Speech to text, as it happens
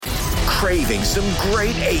craving some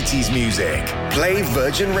great 80s music? Play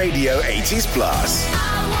Virgin Radio 80s Plus.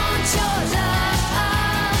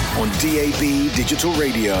 On DAB Digital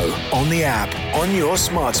Radio, on the app, on your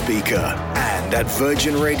smart speaker, and at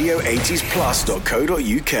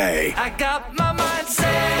virginradio80splus.co.uk. I got my mind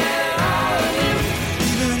set on you,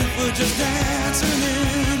 even if we're just dancing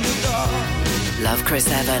in the dark. Love Chris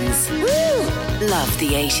Evans. Woo! Love the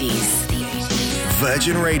 80s.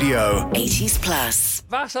 Virgin Radio 80s Plus.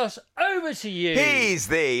 Vassos, over to you. He's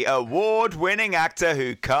the award-winning actor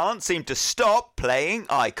who can't seem to stop playing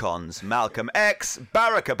icons. Malcolm X,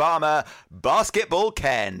 Barack Obama, Basketball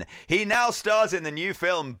Ken. He now stars in the new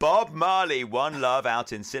film Bob Marley, One Love,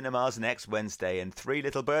 out in cinemas next Wednesday. And Three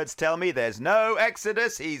Little Birds tell me there's no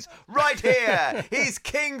Exodus. He's right here. He's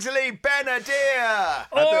Kingsley Ben-Adir.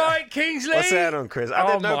 All right, Kingsley. What's that on, Chris? I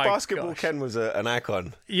didn't know my Basketball gosh. Ken was an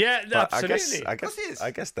icon. Yeah, But absolutely.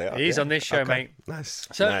 I guess they are. He's yeah. on this show, Okay. mate. Nice.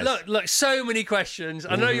 So nice. look, so many questions.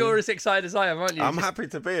 I know you're as excited as I am, aren't you? I'm happy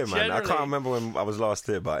to be here, man. I Generally. can't remember when I was last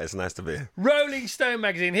here, but it's nice to be here. Rolling Stone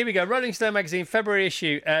magazine. Here we go. Rolling Stone magazine, February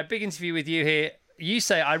issue. Big interview with you here. You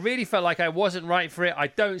say, I really felt like I wasn't right for it. I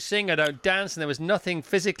don't sing, I don't dance, and there was nothing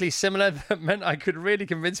physically similar that meant I could really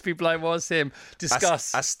convince people I was him.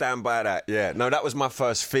 Discuss. I stand by that. Yeah. No, that was my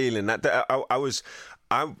first feeling. I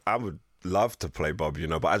would love to play Bob,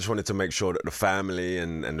 but I just wanted to make sure that the family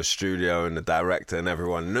and the studio and the director and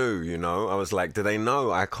everyone knew, I was like, do they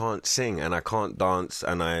know I can't sing and I can't dance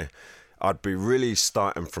and I'd be really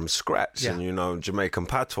starting from scratch. Yeah. And, Jamaican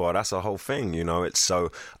patois, that's a whole thing, It's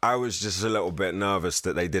so I was just a little bit nervous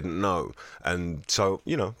that they didn't know. And so,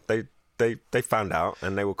 they found out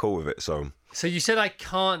and they were cool with it. So you said I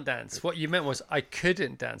can't dance. What you meant was I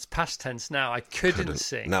couldn't dance. Past tense now. I couldn't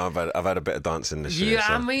sing. Now I've had a bit of dancing this year. Yeah,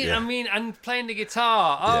 so, I mean, and playing the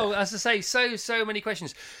guitar. Oh, as I say, so many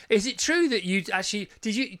questions. Is it true that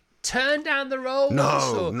did you turn down the role?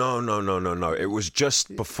 No. It was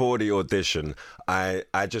just before the audition. I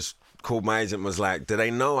just called my agent and was like, do they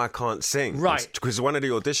know I can't sing? Right. Because one of the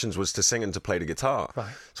auditions was to sing and to play the guitar. Right.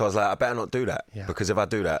 So I was like, I better not do that. Yeah. Because if I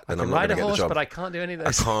do that, then I I'm can not ride going to a get the horse, job. but I can't do any of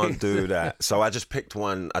those I can't things. do that. So I just picked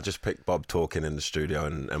one. I just picked Bob talking in the studio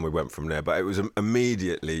and we went from there. But it was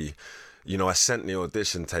immediately, I sent the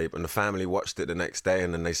audition tape and the family watched it the next day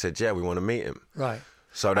and then they said, yeah, we want to meet him. Right.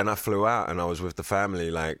 So then I flew out and I was with the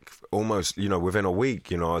family almost, within a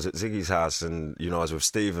week, I was at Ziggy's house and, I was with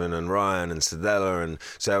Stephen and Ryan and Sadella and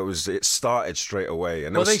so it started straight away.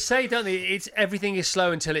 And Well, they say, don't they, everything is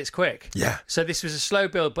slow until it's quick. Yeah. So this was a slow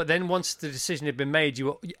build, but then once the decision had been made,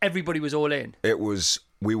 everybody was all in.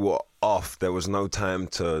 We were off. There was no time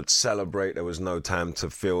to celebrate. There was no time to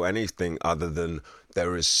feel anything other than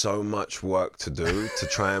there is so much work to do to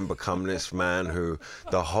try and become this man who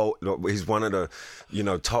he's one of the,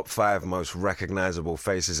 top 5 most recognizable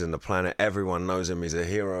faces in the planet. Everyone knows him. He's a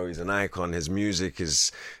hero. He's an icon. His music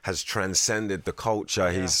has transcended the culture.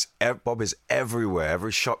 Yeah. Bob is everywhere.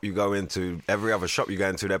 Every shop you go into, every other shop you go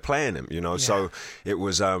into, they're playing him, Yeah. So it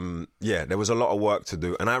was, there was a lot of work to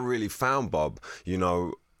do. And I really found Bob,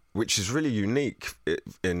 which is really unique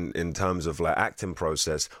in terms of acting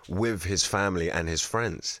process with his family and his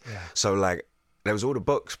friends. Yeah. So there was all the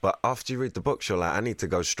books, but after you read the books, you're like, I need to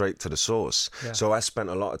go straight to the source. Yeah. So I spent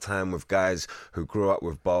a lot of time with guys who grew up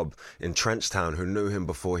with Bob in Trenchtown, who knew him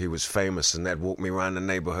before he was famous, and they'd walk me around the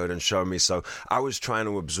neighborhood and show me. So I was trying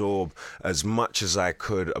to absorb as much as I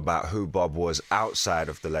could about who Bob was outside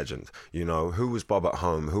of the legend. Who was Bob at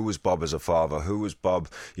home? Who was Bob as a father? Who was Bob,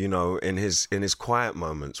 in his quiet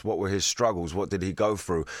moments? What were his struggles? What did he go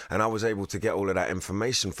through? And I was able to get all of that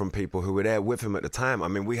information from people who were there with him at the time. I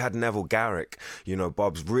mean, we had Neville Garrick,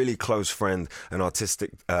 Bob's really close friend, an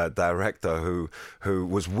artistic director who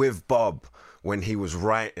was with Bob when he was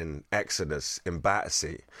writing Exodus in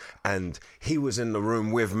Battersea. And he was in the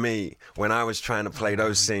room with me when I was trying to play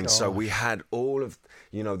those scenes. Gosh. So we had all of,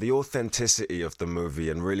 the authenticity of the movie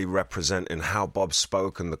and really representing how Bob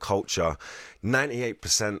spoke and the culture.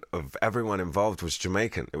 98% of everyone involved was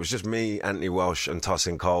Jamaican. It was just me, Anthony Welsh and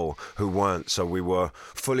Tossin Cole who weren't. So we were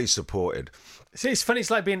fully supported. So it's funny, it's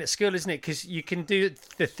like being at school, isn't it? Because you can do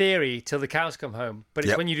the theory till the cows come home, but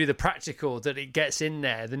it's when you do the practical that it gets in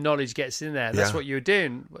there, the knowledge gets in there. That's what you're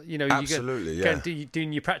doing. Absolutely, you're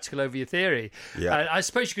doing your practical over your theory. Yeah. I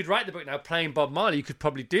suppose you could write the book now playing Bob Marley. You could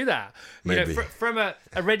probably do that. Maybe. From a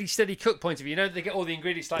ready, steady cook point of view, they get all the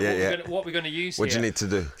ingredients, what we're going to use What do here. you need to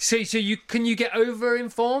do? So can you get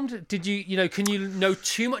over-informed? Can you know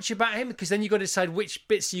too much about him? Because then you've got to decide which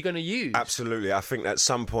bits you're going to use. Absolutely. I think at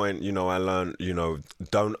some point, I learned,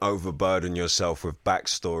 don't overburden yourself with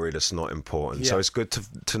backstory that's not important. So it's good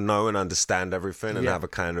to know and understand everything and have a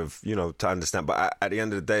kind of, to understand. But at the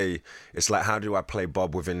end of the day, it's like, how do I play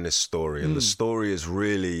Bob within this story? And the story is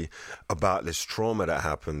really about this trauma that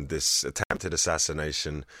happened, this attempted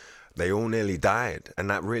assassination. They all nearly died, and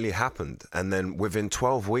that really happened. And then within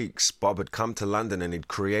 12 weeks, Bob had come to London and he'd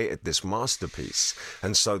created this masterpiece.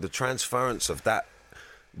 And so the transference of that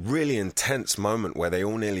really intense moment where they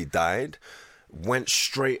all nearly died went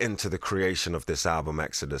straight into the creation of this album,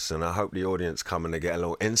 Exodus. And I hope the audience coming to get a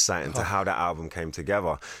little insight into how that album came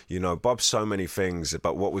together. Bob's so many things,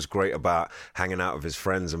 but what was great about hanging out with his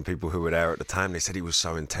friends and people who were there at the time, they said he was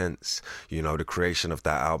so intense. The creation of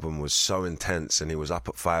that album was so intense, and he was up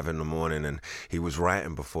at 5 a.m. and he was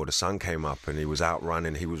writing before the sun came up, and he was out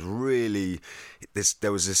running. He was really,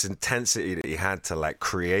 there was this intensity that he had to like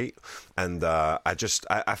create. And I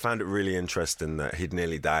found it really interesting that he'd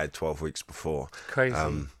nearly died 12 weeks before. Crazy.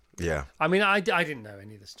 Yeah. I mean, I didn't know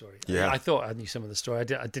any of the story. Yeah. I thought I knew some of the story. I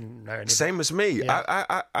didn't know any. Same as me. Yeah.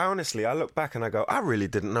 I honestly, I look back and I go, I really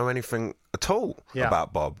didn't know anything at all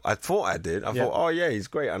about Bob. I thought I did. I thought, oh yeah, he's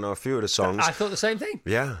great. I know a few of the songs. I thought the same thing.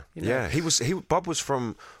 Yeah, yeah. Bob was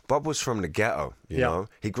from the ghetto. You know,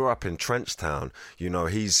 he grew up in Trenchtown.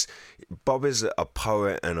 Bob is a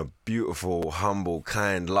poet and a beautiful, humble,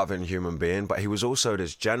 kind, loving human being. But he was also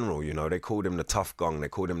this general. They called him the tough gong. They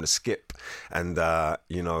called him the skip. And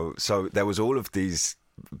so there was all of these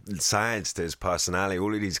sides to his personality,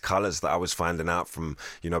 all of these colors that I was finding out from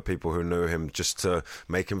people who knew him, just to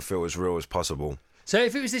make him feel as real as possible. So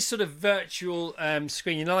if it was this sort of virtual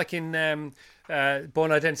screen, like in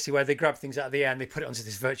Born Identity, where they grab things out of the air and they put it onto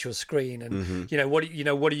this virtual screen, and what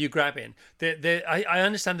are you grabbing? I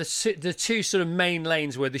understand the two sort of main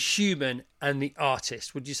lanes were the human and the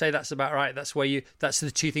artist. Would you say that's about right? That's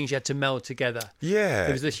the two things you had to meld together. Yeah,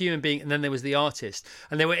 there was the human being, and then there was the artist,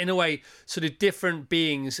 and they were in a way sort of different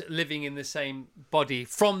beings living in the same body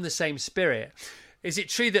from the same spirit. Is it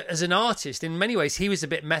true that as an artist, in many ways, he was a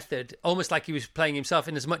bit method, almost like he was playing himself,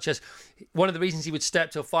 in as much as one of the reasons he would stay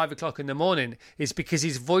up till 5 o'clock in the morning is because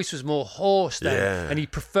his voice was more hoarse then, and he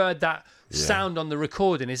preferred that sound on the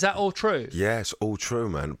recording. Is that all true? Yeah, it's all true,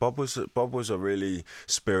 man. Bob was a really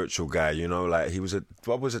spiritual guy, like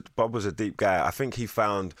Bob was a deep guy. I think he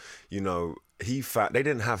found, they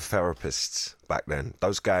didn't have therapists back then.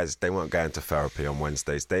 Those guys, they weren't going to therapy on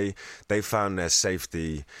Wednesdays. They found their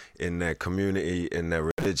safety in their community, in their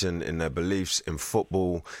religion, in their beliefs, in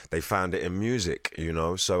football. They found it in music,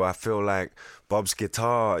 So I feel like Bob's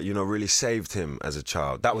guitar, really saved him as a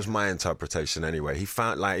child. That was my interpretation anyway. He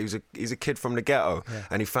found, he's a kid from the ghetto,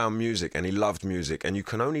 and he found music, and he loved music. And you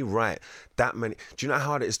can only write that many. Do you know how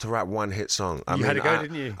hard it is to write one hit song? You had to go,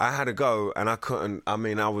 didn't you? I had to go, and I couldn't.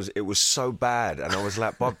 It was so bad, and I was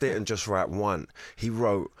like, Bob didn't just write one. He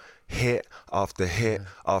wrote hit after hit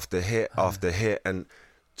after hit after hit, and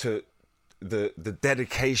to the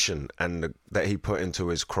dedication and that he put into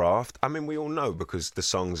his craft. We all know, because the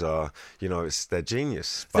songs are, they're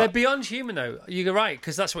genius. But they're beyond human, though. You're right,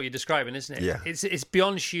 because that's what you're describing, isn't it? Yeah. It's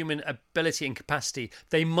beyond human ability and capacity.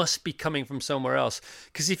 They must be coming from somewhere else.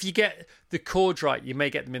 Because if you get the chords right, you may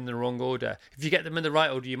get them in the wrong order. If you get them in the right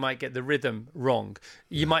order, you might get the rhythm wrong.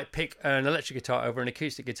 You might pick an electric guitar over an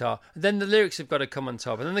acoustic guitar. Then the lyrics have got to come on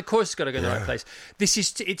top, and then the chorus has got to go in the right place.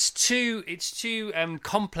 It's too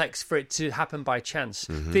complex for it to happen by chance.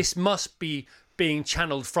 Mm-hmm. This must be being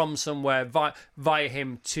channeled from somewhere via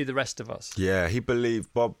him to the rest of us. Yeah, he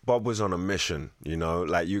believed Bob was on a mission,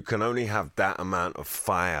 you can only have that amount of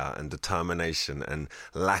fire and determination and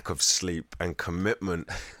lack of sleep and commitment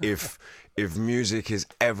if music is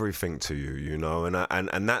everything to you,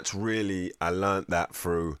 and that's really, I learned that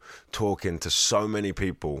through talking to so many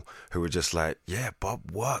people who were just like, yeah, Bob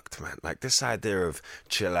worked, man. Like this idea of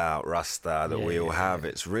chill out, Rasta that we all have,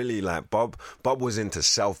 it's really like Bob was into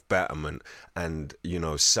self-betterment and,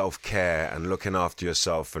 self-care and looking after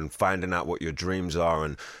yourself and finding out what your dreams are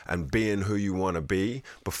and being who you want to be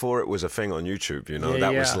before it was a thing on YouTube,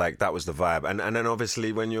 that was the vibe. And then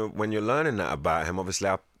obviously when you're learning that about him, obviously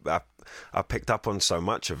I picked up on so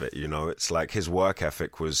much of it, it's like his work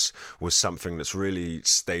ethic was something that's really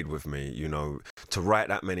stayed with me, to write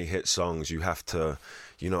that many hit songs, you have to,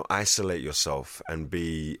 isolate yourself and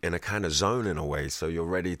be in a kind of zone in a way, so you're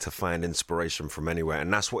ready to find inspiration from anywhere.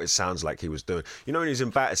 And that's what it sounds like he was doing. When he was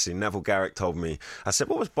in Battersea, Neville Garrick told me, I said,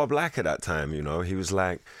 what was Bob like at that time? He was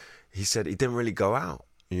like, he said he didn't really go out,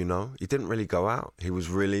 he didn't really go out. He was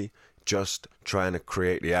really just trying to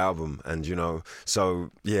create the album, and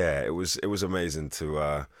so yeah, it was amazing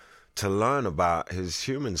to learn about his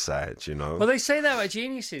human side. Well, they say that about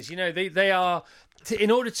geniuses. They are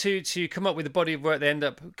in order to come up with the body of work they end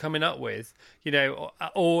up coming up with,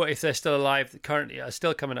 or if they're still alive currently are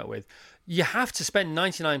still coming up with, you have to spend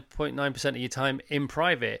 99.9% of your time in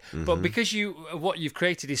private. But because what you've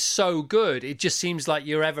created is so good, it just seems like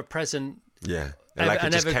you're ever present. Yeah. Like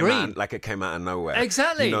it just came out of nowhere.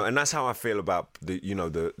 Exactly. And that's how I feel about the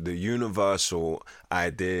universal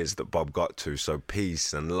ideas that Bob got to. So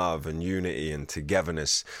peace and love and unity and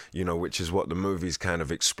togetherness, which is what the movie's kind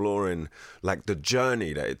of exploring, like the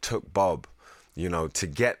journey that it took Bob, to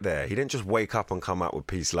get there. He didn't just wake up and come out with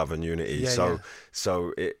peace, love and unity.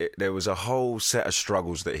 So there was a whole set of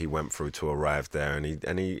struggles that he went through to arrive there, and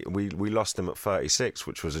we lost him at 36,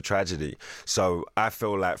 which was a tragedy. So I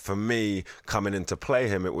feel like for me, coming in to play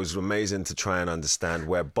him, it was amazing to try and understand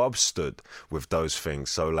where Bob stood with those things.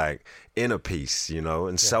 So like inner peace,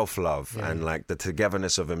 and self-love and like the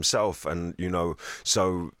togetherness of himself, and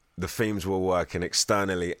so the themes were working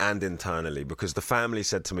externally and internally, because the family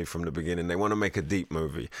said to me from the beginning they want to make a deep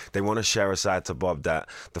movie. They want to share a side to Bob that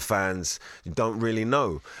the fans don't really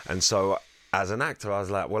know. And so as an actor, I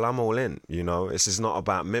was like, well, I'm all in, This is not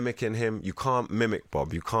about mimicking him. You can't mimic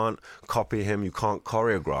Bob. You can't copy him. You can't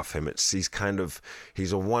choreograph him.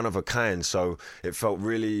 He's a one of a kind. So it felt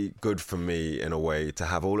really good for me, in a way, to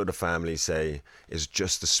have all of the family say it's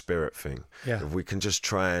just a spirit thing. Yeah. If we can just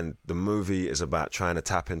the movie is about trying to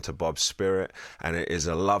tap into Bob's spirit, and it is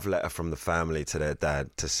a love letter from the family to their dad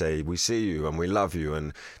to say, we see you and we love you,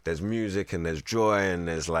 and there's music and there's joy and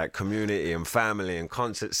there's like community and family and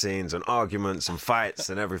concert scenes and arguments and fights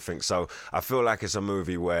and everything. So I feel like it's a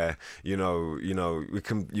movie where you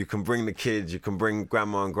can bring the kids, you can bring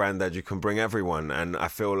grandma and granddad, you can bring everyone. And I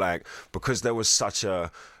feel like because there was such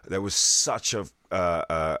a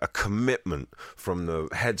commitment from the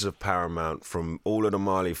heads of Paramount, from all of the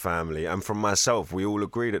Marley family, and from myself, we all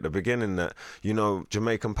agreed at the beginning that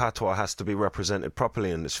Jamaican patois has to be represented properly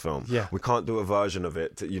in this film. Yeah. We can't do a version of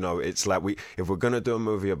it. It's like if we're gonna do a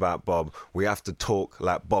movie about Bob, we have to talk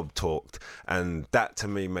like Bob talked, and that to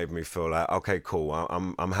me made me feel like, okay, cool,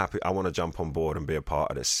 I'm happy. I want to jump on board and be a part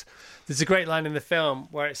of this. There's a great line in the film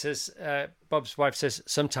where it says, Bob's wife says,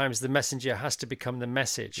 sometimes the messenger has to become the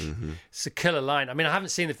message. Mm-hmm. It's a killer line. I mean, I haven't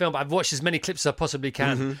seen the film, but I've watched as many clips as I possibly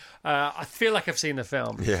can. Mm-hmm. I feel like I've seen the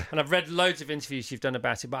film. Yeah. And I've read loads of interviews you've done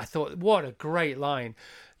about it, but I thought, what a great line.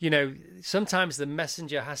 Sometimes the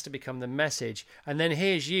messenger has to become the message, and then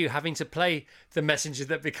here's you having to play the messenger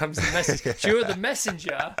that becomes the message. So you're the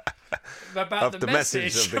messenger about the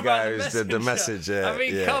message of the guy who's the message. I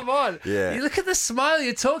mean, come on. Yeah. You look at the smile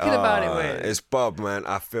you're talking about it with. It's Bob, man.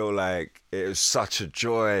 I feel like it was such a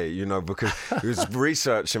joy, because it was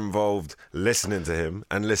research involved listening to him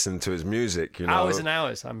and listening to his music, Hours and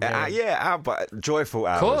hours. But joyful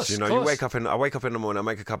hours. Course, you wake up I wake up in the morning, I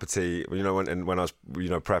make a cup of tea, when I was,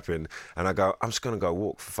 prepping, and I go, I'm just going to go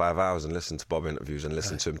walk for 5 hours and listen to Bob interviews and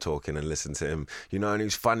listen to him talking and listen to him, and he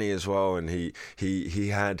was funny as well, and he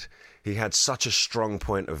had such a strong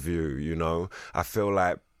point of view, I feel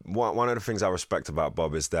like one of the things I respect about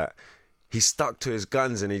Bob is that he stuck to his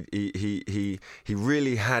guns, and he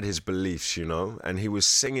really had his beliefs, and he was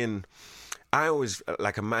singing. I always,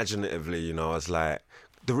 like, imaginatively, I was like,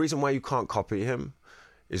 the reason why you can't copy him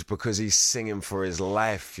is because he's singing for his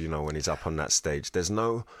life, when he's up on that stage.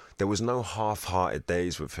 There was no half-hearted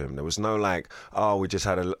days with him. There was no like, oh, we just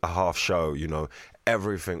had a half show,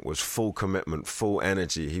 Everything was full commitment, full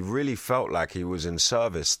energy. He really felt like he was in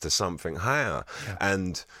service to something higher. Yeah.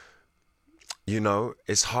 And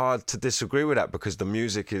it's hard to disagree with that, because the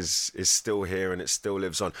music is still here and it still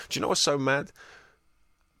lives on. Do you know what's so mad?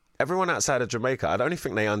 Everyone outside of Jamaica, I don't even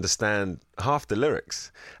think they understand half the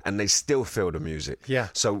lyrics, and they still feel the music. Yeah.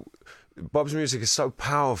 So Bob's music is so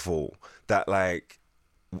powerful that, like,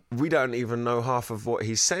 we don't even know half of what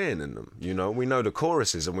he's saying in them. We know the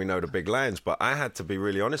choruses and we know the big lines, but I had to be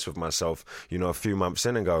really honest with myself, a few months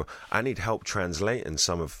in, and go, I need help translating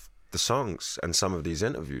some of the songs and some of these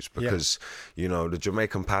interviews, because the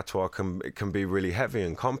Jamaican patois can be really heavy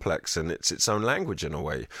and complex, and it's its own language in a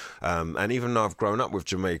way, and even though I've grown up with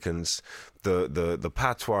Jamaicans, the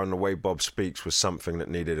patois and the way Bob speaks was something that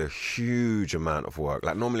needed a huge amount of work.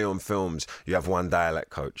 Like, normally on films you have one dialect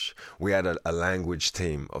coach. We had a language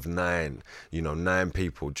team of 9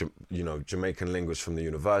 people, Jamaican linguists from the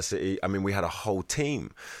university. I mean, we had a whole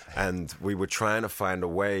team, and we were trying to find a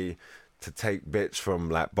way to take bits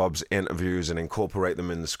from, like, Bob's interviews and incorporate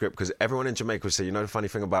them in the script, because everyone in Jamaica would say, the funny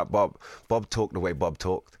thing about Bob talked the way Bob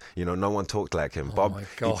talked. No one talked like him. Bob,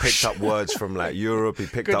 he picked up words from, like, Europe, he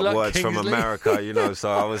picked up words Kingsley. From America,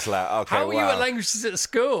 so I was like, okay, How were you at languages at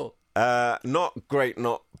school? Not great,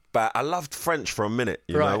 not bad. I loved French for a minute,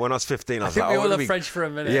 you know. When I was 15, I was think like, we all love French for a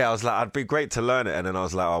minute. Yeah, I was like, I'd be great to learn it. And then I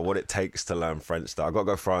was like, what it takes to learn French. I've got to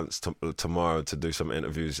go to France tomorrow to do some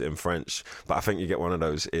interviews in French. But I think you get one of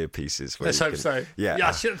those earpieces. Let's hope so. Yeah.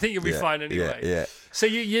 I think you'll be fine anyway. Yeah. So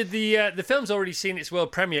the film's already seen its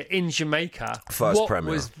world premiere in Jamaica. First premiere.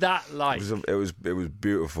 What was that like? It was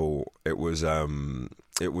beautiful. It was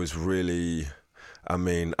really, I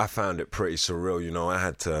mean, I found it pretty surreal. You know,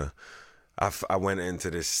 I went into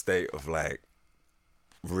this state of like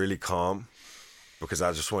really calm because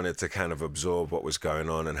I just wanted to kind of absorb what was going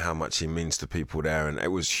on and how much he means to people there. And it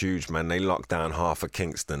was huge, man. They locked down half of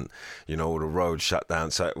Kingston, you know, all the roads shut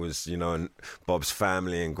down. So it was, you know, and Bob's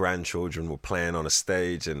family and grandchildren were playing on a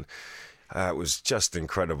stage, and it was just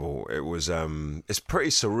incredible. It was, it's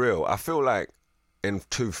pretty surreal. I feel like in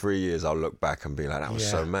 2-3 years, I'll look back and be like, that was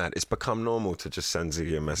so mad. It's become normal to just send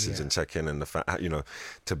Ziggy a message and check in, and you know,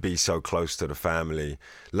 to be so close to the family.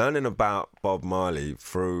 Learning about Bob Marley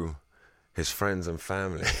through his friends and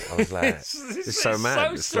family, I was like, it's so mad.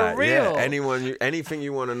 So it's surreal. Like, anything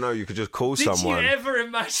you want to know, you could just call someone. Did you ever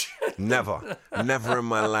imagine? Never in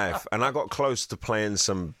my life. And I got close to playing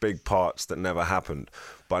some big parts that never happened.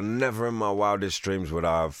 But never in my wildest dreams would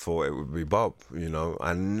I have thought it would be Bob, you know.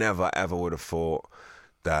 I never, ever would have thought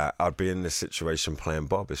that I'd be in this situation playing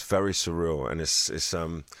Bob. It's very surreal. And it's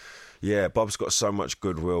Bob's got so much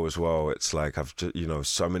goodwill as well. It's like,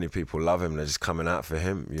 so many people love him. They're just coming out for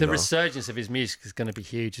him, you know. The resurgence of his music is going to be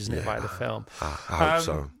huge, isn't it, by the film? I hope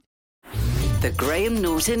so. The Graham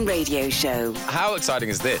Norton Radio Show How exciting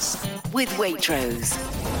is this? with Waitrose.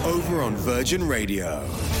 Over on Virgin Radio.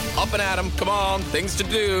 Up and at 'em, come on, things to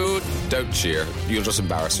do. Don't cheer, you'll just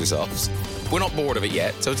embarrass yourselves. We're not bored of it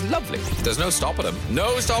yet, so it's lovely. There's no stopping them.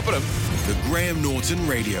 No stopping them. The Graham Norton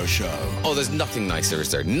Radio Show. Oh, there's nothing nicer,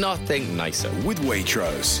 is there? Nothing nicer. With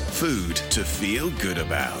Waitrose. Food to feel good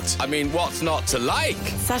about. I mean, what's not to like?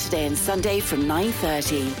 Saturday and Sunday from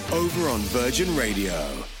 9:30. Over on Virgin Radio.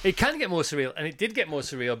 It can get more surreal, and it did get more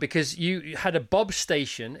surreal because you had a Bob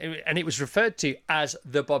station, and it was referred to as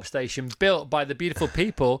the Bob station, built by the beautiful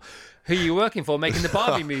people who you were working for making the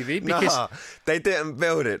Barbie movie. Because No, they didn't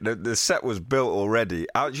build it. The set was built already.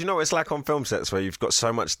 You know, it's like on film sets where you've got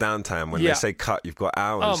so much downtime. When they say cut, you've got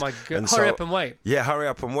hours. Oh my God, hurry up and wait. Yeah, hurry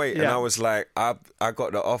up and wait. Yeah. And I was like, I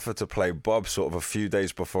got the offer to play Bob sort of a few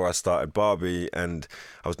days before I started Barbie, and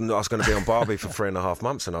I was going to be on Barbie for 3.5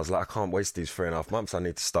 months, and I was like, I can't waste these 3.5 months. I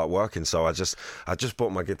need to start working. So I just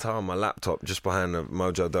bought my guitar and my laptop just behind the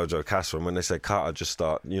Mojo Dojo Casa, and when they say cut, I just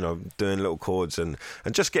start, you know, doing little chords and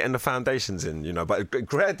just getting the foundations in, you know. But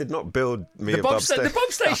Greg did not build me a Bob station. The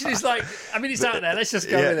Bob station is like, I mean, it's out there. Let's just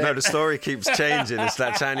go with it. No, the story keeps changing. It's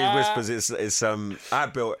like Chinese whispers. I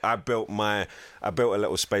built a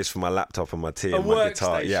little space for my laptop and my tea and my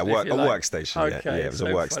guitar. Yeah, a workstation. Okay, yeah, it was a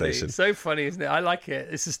workstation. It's so funny, isn't it? I like it.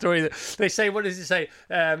 It's a story that they say. What does it say?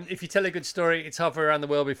 If you tell a good story, it's halfway around the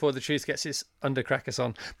world before the truth gets its undercrackers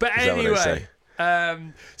on. But Is that what they anyway. say?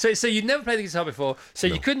 So you'd never played the guitar before, so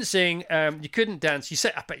you couldn't sing, you couldn't dance. You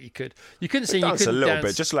said, I bet you could. You couldn't sing, you Dance couldn't a little dance.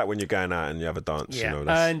 bit, just like when you're going out and you have a dance. Yeah, You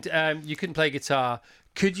know, and you couldn't play guitar.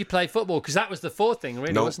 Could you play football? Because that was the fourth thing,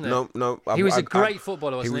 really, wasn't it? No. He was a great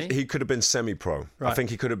footballer, wasn't he? He could have been semi-pro. Right. I think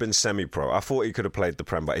he could have been semi-pro. I thought he could have played the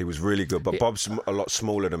Prem, but he was really good. But Bob's a lot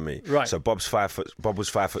smaller than me. Right. So Bob was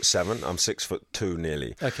 5'7". I'm 6'2"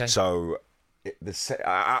 nearly. Okay. So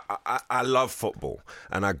I love football,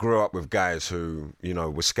 and I grew up with guys who, you know,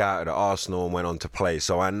 were scouted at Arsenal and went on to play.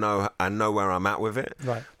 So I know where I'm at with it.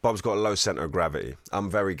 Right. Bob's got a low centre of gravity.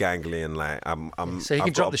 I'm very gangly and like So he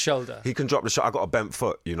can drop the shoulder. He can drop the shoulder. I got a bent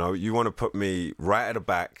foot. You know, you want to put me right at the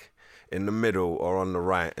back, in the middle, or on the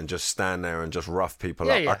right, and just stand there and just rough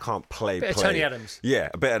people up. Yeah. I can't play. Bit of Tony Adams. Yeah,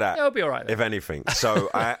 a bit of that. It'll be all right then. If anything. So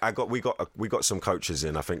we got some coaches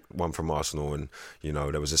in. I think one from Arsenal, and you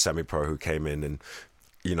know, there was a semi-pro who came in, and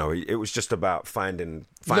you know, it was just about finding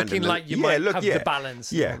Looking like you might have the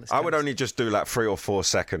balance. Yeah, I would only just do like 3 or 4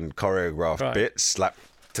 second choreographed bits, like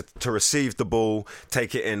to receive the ball,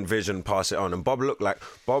 take it in, vision, pass it on. And Bob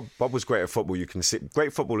was great at football. You can see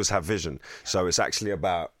great footballers have vision, so it's actually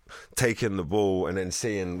about taking the ball and then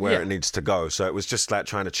seeing where it needs to go. So it was just like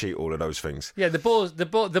trying to cheat all of those things. Yeah, the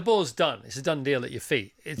ball's done. It's a done deal at your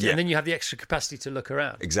feet. And then you have the extra capacity to look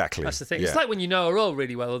around. Exactly. That's the thing. Yeah. It's like when you know a role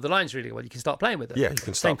really well or the lines really well, you can start playing with it. Yeah, you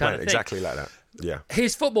can start playing exactly like that. Yeah.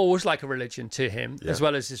 His football was like a religion to him, as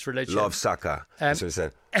well as his religion. Love soccer. That's what he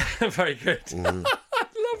said. Very good. Mm-hmm.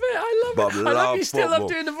 I love Bob it. I love you still football. love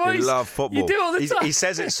doing the voice. He loves football. You do all the time. He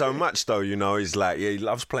says it so much though, you know, he's like, he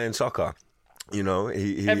loves playing soccer. You know,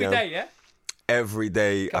 he Every day, yeah? Every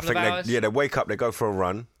day. Couple of hours? They wake up, they go for a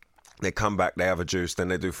run, they come back, they have a juice, then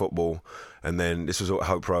they do football, And then this was at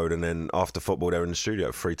Hope Road, and then after football, they were in the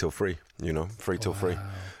studio, 3 till 3, 3 till 3.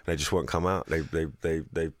 They just wouldn't come out.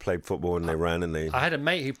 They played football and they ran and they... I had a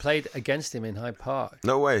mate who played against him in Hyde Park.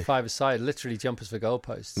 No way. Five-a-side, literally jumpers for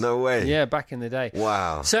goalposts. No way. Yeah, back in the day.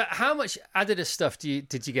 Wow. So how much Adidas stuff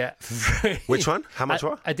did you get for free? Which one? How much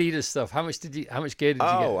what? Adidas stuff. How much gear did you get?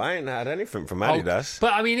 Oh, I ain't had anything from Adidas.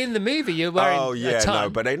 But I mean, in the movie, you're wearing a ton. No,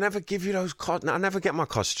 but they never give you those. I never get my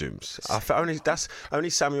costumes. Only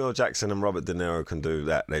Samuel L. Jackson and Robert De Niro can do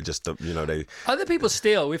that. They just, they. Other people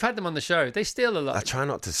steal. We've had them on the show. They steal a lot. I try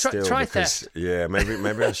not to steal. Try because, theft. Yeah, maybe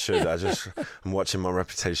I should. I'm watching my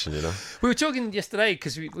reputation. We were talking yesterday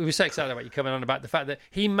because we were so excited about you coming on about the fact that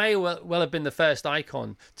he may well have been the first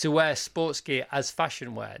icon to wear sports gear as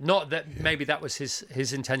fashion wear. Not that maybe that was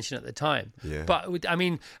his intention at the time. Yeah. But I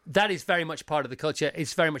mean, that is very much part of the culture.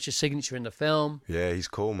 It's very much a signature in the film. Yeah, he's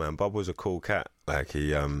cool, man. Bob was a cool cat. Like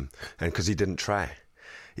and because he didn't try.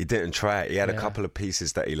 He didn't try it. He had a couple of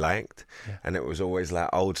pieces that he liked, and it was always like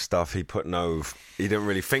old stuff. He didn't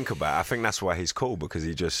really think about it. I think that's why he's cool, because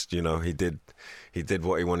he just, he did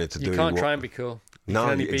what he wanted to do. You can't try and be cool. No,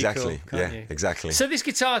 can only be exactly. Cool, can't Yeah, you? exactly. So this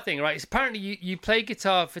guitar thing, right? Apparently you played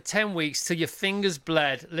guitar for 10 weeks till your fingers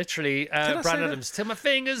bled. Literally, Brad Adams, till my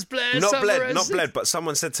fingers bled. Not bled, but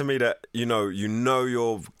someone said to me that,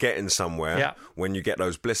 you're getting somewhere when you get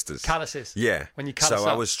those blisters. Calluses. Yeah. When you callus So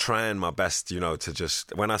up. I was trying my best, to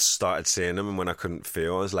just, when I started seeing them and when I couldn't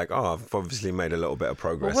feel, I was like, oh, I've obviously made a little bit of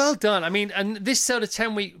progress. Well done. I mean, and this sort of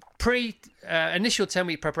 10-week initial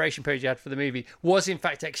 10-week preparation period you had for the movie was in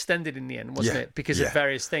fact extended in the end, wasn't it? Because of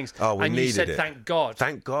various things. Oh, we and needed you said, it. thank God.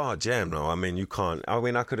 Thank God, yeah. No, I mean, you can't. I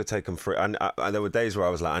mean, I could have taken 3. There were days where I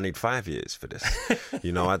was like, I need 5 years for this.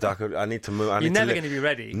 I need to move. You're never going to be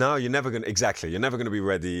ready. No, you're never going to. Exactly. You're never going to be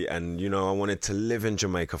ready. And, I wanted to live in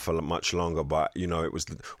Jamaica for much longer. But,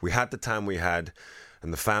 we had the time we had.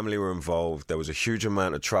 And the family were involved. There was a huge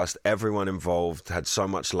amount of trust. Everyone involved had so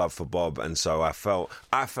much love for Bob. And so I felt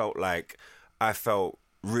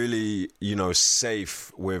really,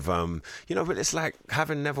 safe with, but it's like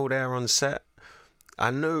having Neville there on set. I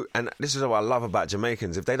knew, and this is what I love about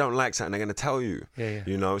Jamaicans. If they don't like something, they're going to tell you.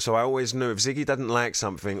 Yeah. So I always knew if Ziggy didn't like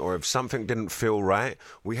something or if something didn't feel right,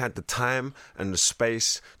 we had the time and the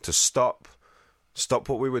space to stop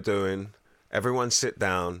what we were doing. Everyone sit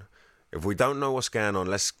down. If we don't know what's going on,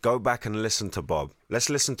 let's go back and listen to Bob. Let's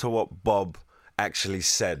listen to what Bob actually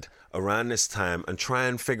said around this time and try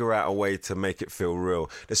and figure out a way to make it feel real.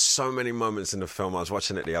 There's so many moments in the film. I was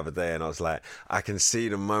watching it the other day and I was like, I can see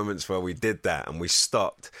the moments where we did that and we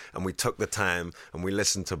stopped and we took the time and we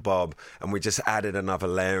listened to Bob and we just added another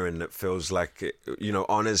layer in that feels like it,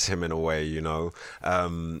 honors him in a way,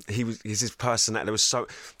 he's his personality.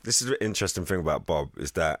 This is the interesting thing about Bob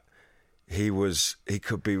is that he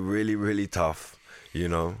could be really, really tough,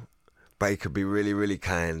 but he could be really, really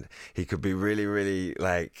kind. He could be really, really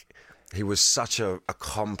he was such a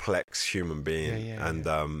complex human being.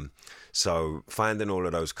 So finding all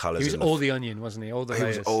of those colours. He was all the onion, wasn't he? All the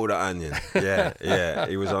layers. He was all the onion. Yeah.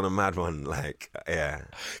 He was on a mad one.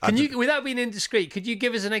 Can you, without being indiscreet, could you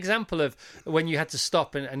give us an example of when you had to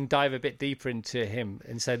stop and dive a bit deeper into him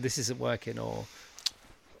and say, this isn't working, or...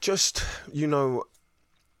 Just, you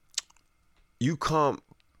can't...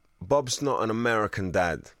 Bob's not an American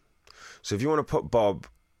dad. So if you want to put Bob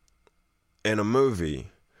in a movie,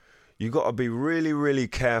 you got to be really, really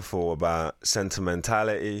careful about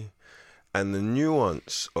sentimentality, and the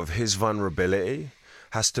nuance of his vulnerability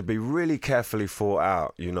has to be really carefully thought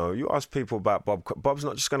out. You ask people about Bob. Bob's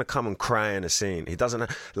not just going to come and cry in a scene. He doesn't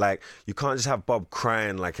you can't just have Bob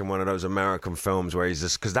crying like in one of those American films where he's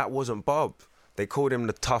just, because that wasn't Bob. They called him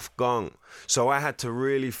the tough gong. So I had to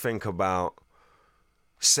really think about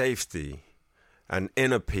safety and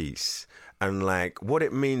inner peace and what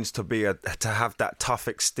it means to to have that tough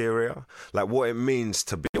exterior, what it means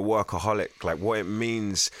to be a workaholic, what it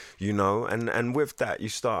means, and with that you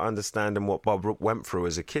start understanding what Bob went through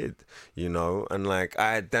as a kid, and I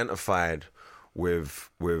identified with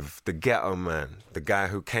the ghetto man, the guy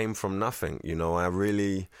who came from nothing.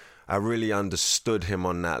 I really understood him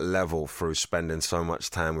on that level through spending so much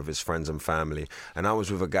time with his friends and family. And I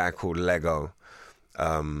was with a guy called Lego,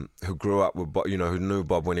 who grew up with Bob, who knew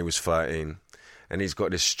Bob when he was 13. And he's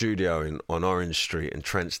got this studio on Orange Street in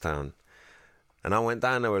Trenchtown. And I went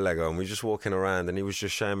down there with Lego and we were just walking around and he was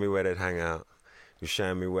just showing me where they'd hang out. He was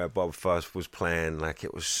showing me where Bob first was playing.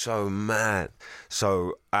 It was so mad.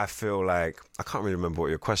 So I feel I can't really remember what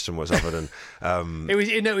your question was other than...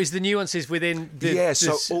 It was the nuances within the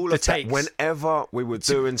so all the of takes. that, whenever we were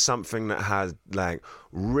doing something that had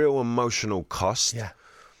real emotional cost,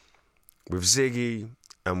 with Ziggy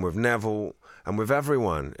and with Neville And with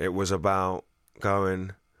everyone, it was about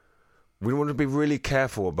going, we want to be really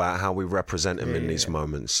careful about how we represent him in these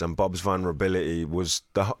moments. And Bob's vulnerability was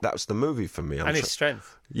that's the movie for me. And his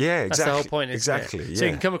strength. Yeah, exactly. That's the whole point, isn't exactly, it? yeah. So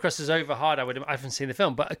you can come across as over hard. I haven't seen the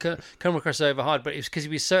film, but come across as over hard. But it was because he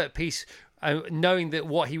was so at peace, knowing that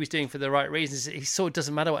what he was doing for the right reasons. He sort of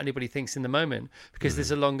doesn't matter what anybody thinks in the moment, because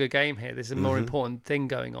there's a longer game here. There's a more important thing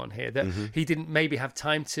going on here that he didn't maybe have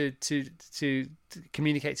time to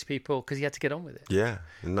communicate to people because he had to get on with it. Yeah,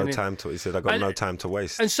 time to. He said, "I got no time to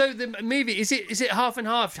waste." And so the movie is it half and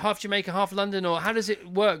half Jamaica, half London, or how does it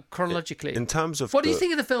work chronologically? In terms of what do you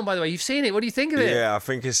think of the film? By the way, you've seen it. What do you think of it? Yeah, I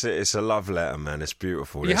think it's a love letter, man. It's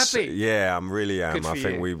beautiful. You happy? Yeah, I'm really am. Good for I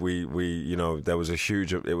think you. we there was a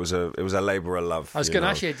huge. It was a labour of love. I was going to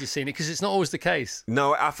ask you, had you seen it? Because it's not always the case.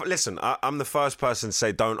 No, listen. I'm the first person to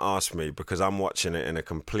say don't ask me, because I'm watching it in a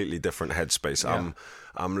completely different headspace. Yeah.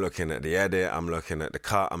 I'm looking at the edit. I'm looking at the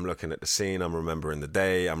cut. I'm looking at the scene. I'm remembering the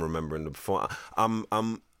day. I'm remembering the before.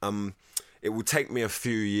 It will take me a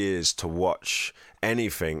few years to watch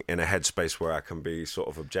anything in a headspace where I can be sort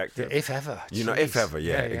of objective. If ever. If ever,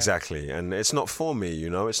 yeah, exactly. And it's not for me,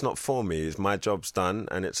 it's not for me. It's my job's done,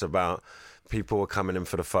 and it's about people are coming in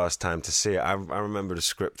for the first time to see it. I remember the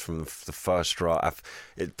script from the first draft.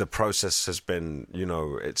 The process has been,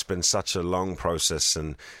 it's been such a long process,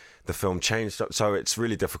 and the film changed, so it's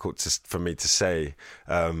really difficult for me to say.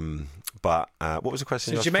 But what was the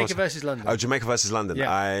question? So Jamaica versus London. Oh, Jamaica versus London.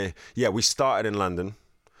 Yeah. We started in London,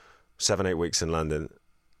 7-8 weeks in London,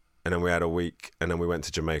 and then we had a week, and then we went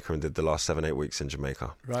to Jamaica and did the last 7-8 weeks in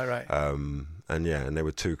Jamaica. Right. And they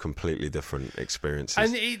were two completely different experiences.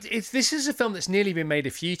 And this is a film that's nearly been made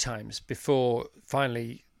a few times before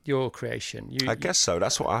finally your creation. I guess so.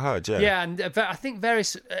 That's what I heard. Yeah. Yeah, and I think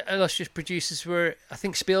various illustrious producers were. I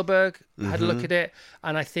think Spielberg had a look at it,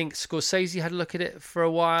 and I think Scorsese had a look at it for a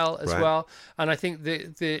while as well. And I think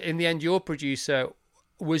in the end, your producer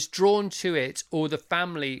was drawn to it, or the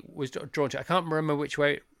family was drawn to it. I can't remember which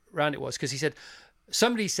way around it was, because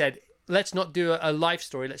somebody said, let's not do a life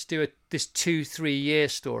story. Let's do this 2-3 year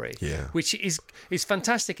story, which is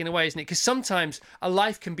fantastic in a way, isn't it? Because sometimes a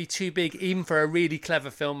life can be too big, even for a really clever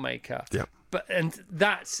filmmaker. Yeah.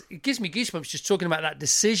 It gives me goosebumps just talking about that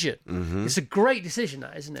decision. It's a great decision,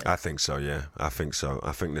 that, isn't it? I think so. Yeah, I think so.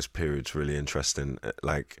 I think this period's really interesting.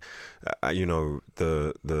 Like,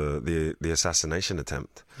 the assassination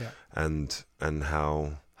attempt, and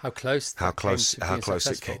how close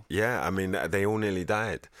it came. Yeah, I mean, they all nearly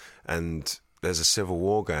died, and there's a civil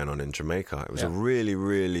war going on in Jamaica. It was a really,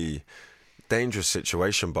 really dangerous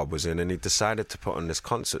situation Bob was in, and he decided to put on this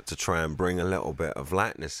concert to try and bring a little bit of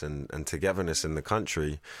lightness and togetherness in the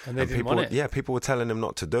country. And they didn't want it. Yeah, people were telling him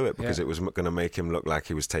not to do it because it was going to make him look like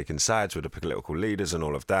he was taking sides with the political leaders and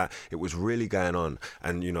all of that. It was really going on,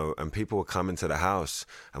 and and people were coming to the house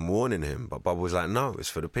and warning him, but Bob was like, no, it's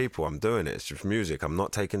for the people, I'm doing it, it's just music, I'm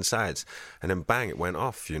not taking sides. And then bang, it went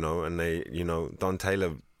off, and they, Don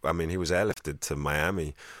Taylor, I mean, he was airlifted to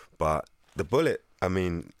Miami, but the bullet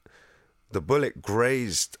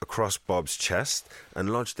grazed across Bob's chest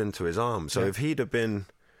and lodged into his arm. So if he'd have been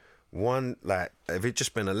if he'd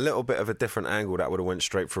just been a little bit of a different angle, that would have went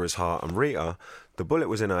straight for his heart. And Rita, the bullet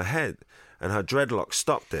was in her head, and her dreadlock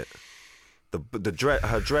stopped it. Her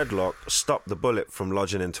dreadlock stopped the bullet from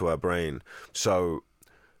lodging into her brain. So,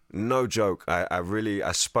 no joke,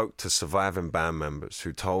 I spoke to surviving band members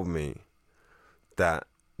who told me that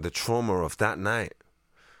the trauma of that night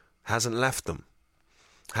hasn't left them.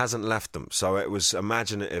 So it was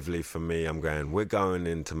imaginatively for me, we're going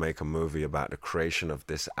in to make a movie about the creation of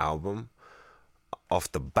this album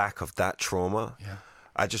off the back of that trauma. Yeah.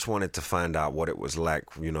 I just wanted to find out what it was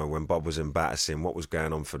like, when Bob was in Battersea, what was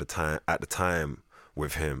going on at the time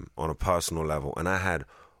with him on a personal level. And I had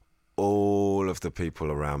all of the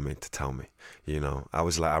people around me to tell me, I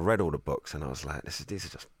was like, I read all the books, and I was like, these are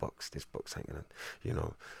just books. These books ain't gonna,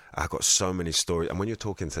 I got so many stories. And when you're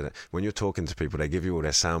talking to people, they give you all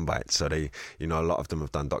their sound bites. So they, a lot of them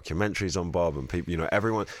have done documentaries on Bob, and people,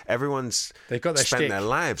 everyone's they've got their spent shtick. their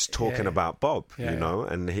lives talking about Bob,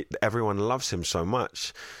 and everyone loves him so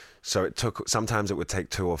much. So sometimes it would take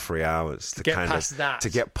 2 or 3 hours to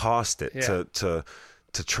get past it,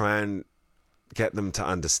 to try and get them to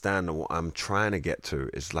understand that what I'm trying to get to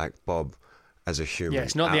is like Bob as a human. Yeah,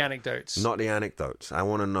 it's not the anecdotes. Not the anecdotes. I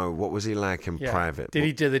want to know, what was he like in private? Did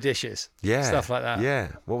he do the dishes? Yeah. Stuff like that.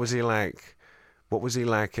 Yeah. What was he like? What was he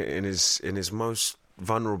like in his most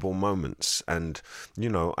vulnerable moments? And,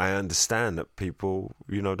 I understand that people,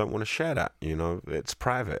 don't want to share that. It's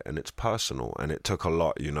private and it's personal, and it took a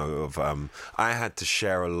lot, I had to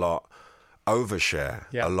share a lot overshare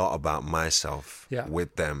Yeah. a lot about myself Yeah.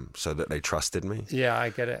 with them so that they trusted me. Yeah, I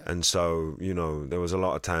get it. And so, there was a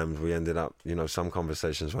lot of times we ended up, some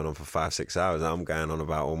conversations went on for 5-6 hours. I'm going on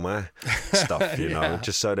about all my stuff,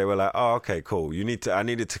 just so they were like, oh, okay, cool. I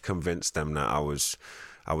needed to convince them that I was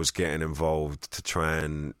getting involved to try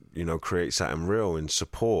and, create something real in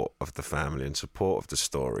support of the family, in support of the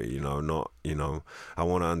story, not, I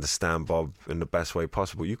want to understand Bob in the best way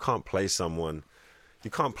possible. You can't play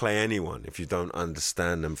anyone if you don't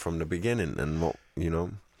understand them from the beginning and what,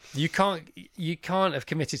 You can't have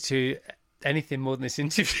committed to anything more than this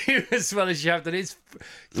interview as well as you have done.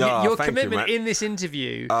 Your commitment in this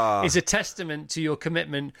interview is a testament to your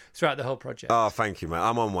commitment throughout the whole project. Oh, thank you, man.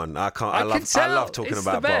 I'm on one. I love talking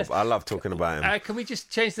about Bob. I love talking about him. Can we just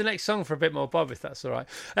change the next song for a bit more Bob, if that's all right?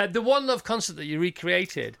 The One Love concert that you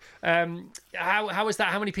recreated, how was that?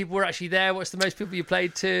 How many people were actually there? What's the most people you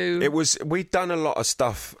played to? We'd done a lot of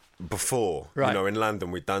stuff before, right. In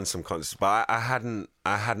London we'd done some concerts, but I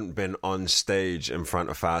hadn't been on stage in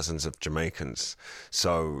front of thousands of Jamaicans.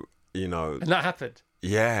 So, and that happened.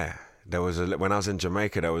 Yeah, when I was in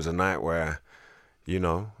Jamaica, there was a night where,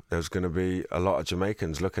 there was going to be a lot of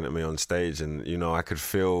Jamaicans looking at me on stage, and I could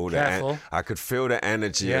feel the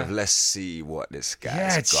energy of let's see what this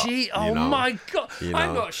guy's got. My God,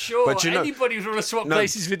 I'm not sure but anybody would want to swap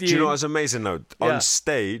places with you. Do you know what was amazing though? On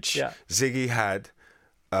stage, Ziggy had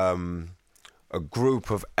a group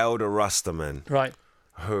of elder Rastamen, right?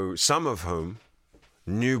 Some of whom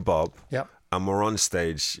knew Bob, and were on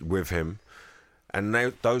stage with him, and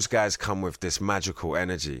those guys come with this magical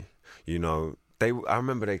energy. I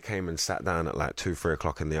remember they came and sat down at like 2-3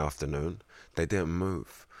 o'clock in the afternoon. They didn't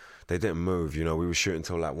move. We were shooting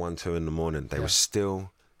till like 1-2 in the morning. They were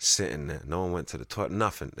still sitting there. No one went to the toilet.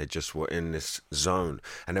 Nothing. They just were in this zone.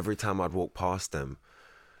 And every time I'd walk past them,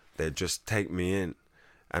 they'd just take me in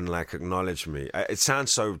and like acknowledge me. It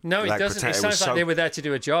sounds so... No, it doesn't. It sounds like they were there to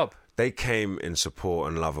do a job. They came in support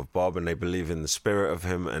and love of Bob, and they believe in the spirit of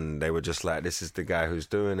him, and they were just like, this is the guy who's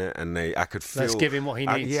doing it, and I could feel... Let's give him what he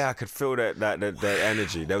needs. I could feel that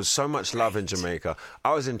energy. There was so much love in Jamaica.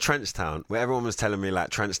 I was in Trenchtown, where everyone was telling me,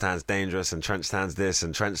 like, Trenchtown's dangerous, and Trenchtown's this,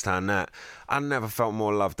 and Trenchtown that. I never felt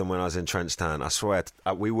more loved than when I was in Trenchtown. I swear.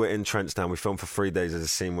 We were in Trenchtown. We filmed for 3 days. There's a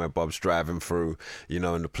scene where Bob's driving through,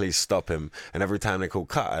 and the police stop him, and every time they called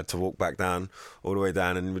cut, I had to walk back down, all the way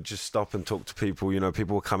down, and we'd just stop and talk to people.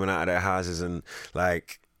 People were coming out of their houses, and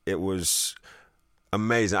like, it was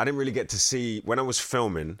amazing. I didn't really get to see, when I was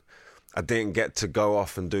filming, I didn't get to go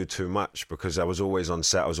off and do too much because I was always on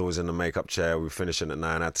set. I was always in the makeup chair. We were finishing at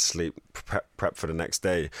 9. I had to sleep, prep for the next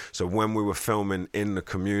day. So when we were filming in the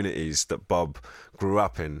communities that Bob grew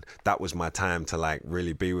up in, that was my time to like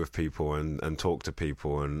really be with people and talk to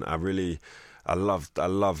people. And I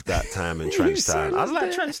loved that time in Trenchtown. I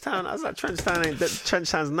was like,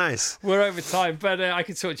 Trenchtown's nice. We're over time, but I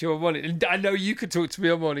could talk to you all morning. I know you could talk to me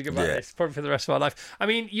all morning about this, probably for the rest of our life. I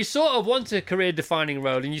mean, you sort of want a career-defining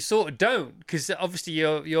role, and you sort of don't, because obviously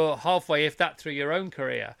you're halfway, if that, through your own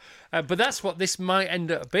career. But that's what this might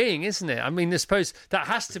end up being, isn't it? I mean, I suppose that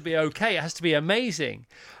has to be okay. It has to be amazing.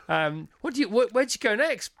 Where'd you go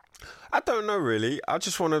next? I don't know really. I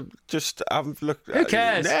just want to look. Who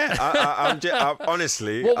cares? I'm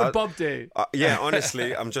honestly. What would Bob do?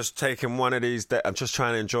 Honestly, I'm just taking one of these. I'm just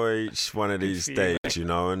trying to enjoy one of these days,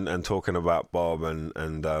 and talking about Bob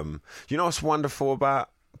and what's wonderful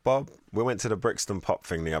about Bob? We went to the Brixton Pop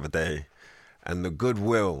thing the other day, and the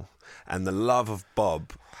goodwill and the love of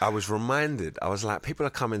Bob. I was reminded. I was like, people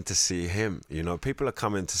are coming to see him. People are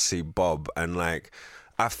coming to see Bob, and like,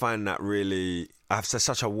 I find that really. I've said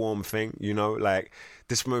such a warm thing, like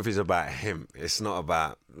this movie's about him. It's not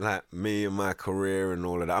about like me and my career and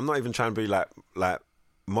all of that. I'm not even trying to be like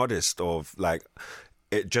modest or like,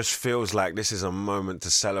 it just feels like this is a moment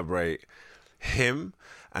to celebrate him.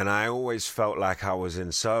 And I always felt like I was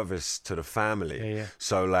in service to the family. Yeah.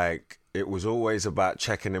 So like, it was always about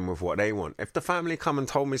checking in with what they want. If the family come and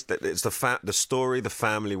told me that it's the story the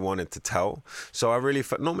family wanted to tell. So I really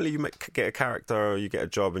felt, normally you get a character or you get a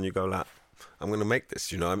job and you go like, I'm going to make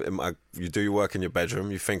this, you do your work in your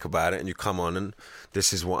bedroom, you think about it, and you come on, and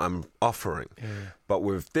this is what I'm offering. Yeah. But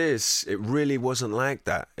with this, it really wasn't like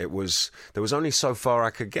that. There was only so far I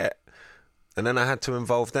could get, and then I had to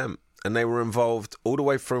involve them, and they were involved all the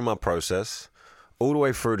way through my process, all the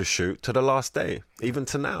way through the shoot to the last day, even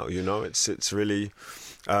to now. It's really.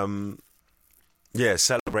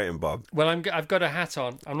 Celebrating Bob. Well, I've got a hat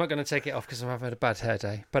on. I'm not going to take it off because I'm having a bad hair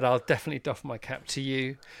day, but I'll definitely doff my cap to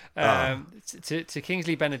you, to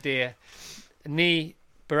Kingsley Ben-Adir, Barack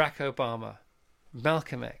Obama,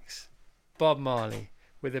 Malcolm X, Bob Marley,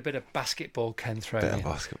 with a bit of basketball Ken thrown in.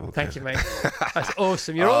 Basketball. Thank you, mate. That's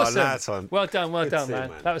awesome. You're awesome. Nice one. Well done, Good to see man. you,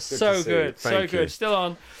 man. That was Good so to see good. you. So Thank you. good. Still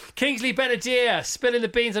on. Kingsley Ben-Adir spilling the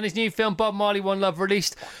beans on his new film Bob Marley One Love,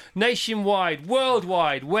 released nationwide,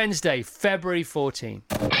 worldwide, Wednesday, February 14.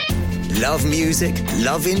 Love music?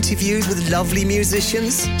 Love interviews with lovely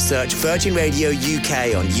musicians? Search Virgin Radio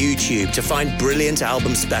UK on YouTube to find brilliant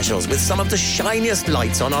album specials with some of the shiniest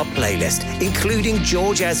lights on our playlist, including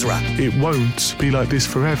George Ezra. It won't be like this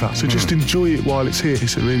forever, so just enjoy it while it's here.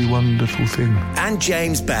 It's a really wonderful thing. And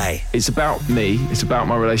James Bay. It's about me. It's about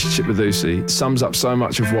my relationship with Lucy. It sums up so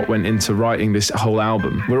much of what went into writing this whole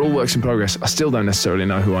album. We're all works in progress. I still don't necessarily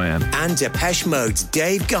know who I am. And Depeche Mode's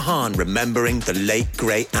Dave Gahan remembering the late,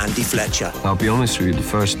 great Andy Fletcher. I'll be honest with you, the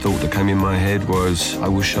first thought that came in my head was, I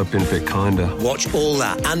wish I'd been a bit kinder. Watch all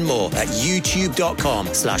that and more at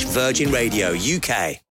youtube.com/Virgin Radio UK.